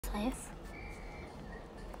safe.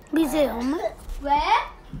 Resume. Where?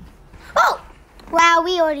 Oh! Wow,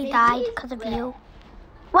 we already died because of you.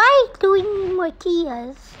 Why do we need more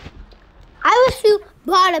keys? I wish you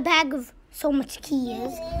brought a bag of so much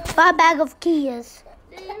keys. Brought a bag of keys.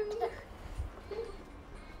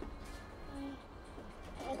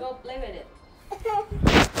 Go play with it.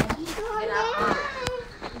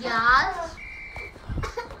 Yes.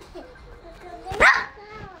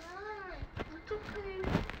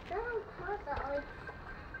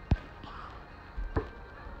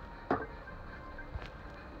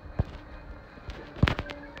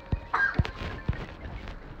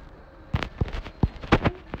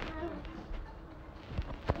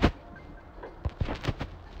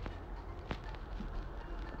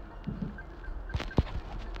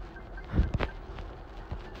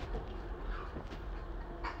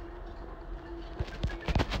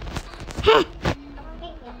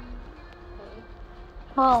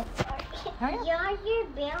 Well,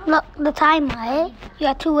 look, the time, right? You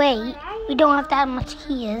got to wait. We don't have that much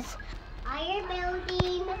keys. Are you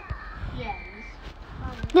building? Yes.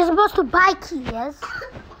 You're supposed to buy keys.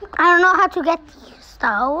 I don't know how to get keys,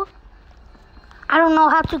 though. I don't know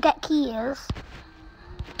how to get keys.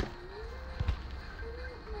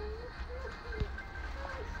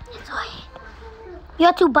 It's weird. You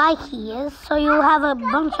have to buy keys, so you'll have a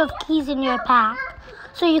bunch of keys in your pack.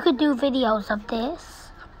 So you could do videos of this.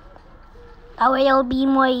 That way it'll be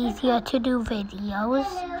more easier to do videos.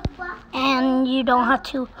 And you don't have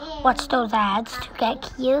to watch those ads to get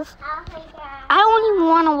keys. I don't even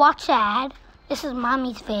want to watch ad. This is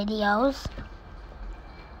Mommy's videos.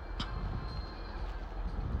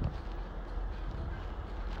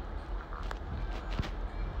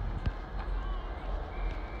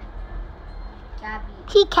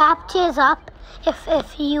 He catches up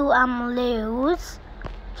if you lose.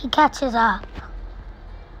 He catches up.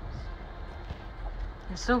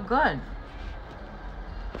 You're so good.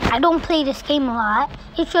 I don't play this game a lot.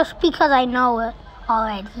 It's just because I know it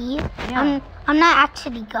already. Yeah. I'm not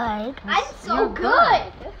actually good. I'm so You're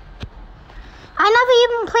good. I never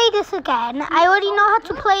even play this again. I already know how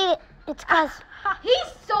to play it. It's because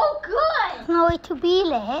He's so good. there's no way to beat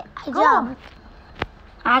it. I jumped.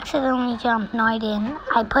 I accidentally jumped. No, I didn't.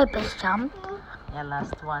 I purpose jumped. Yeah,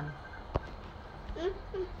 last one.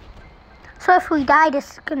 So if we die,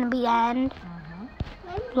 this is gonna be the end.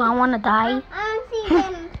 Do I want to die? I don't see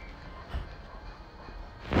him.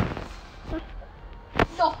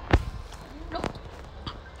 No. No.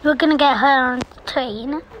 We're gonna get her on the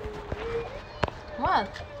train, What?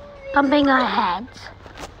 bumping our heads.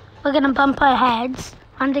 We're gonna bump our heads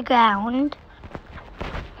on the ground.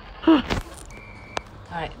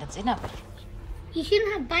 Alright, that's enough. You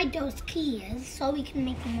shouldn't have buy those keys so we can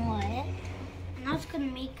make more. And I was gonna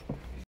make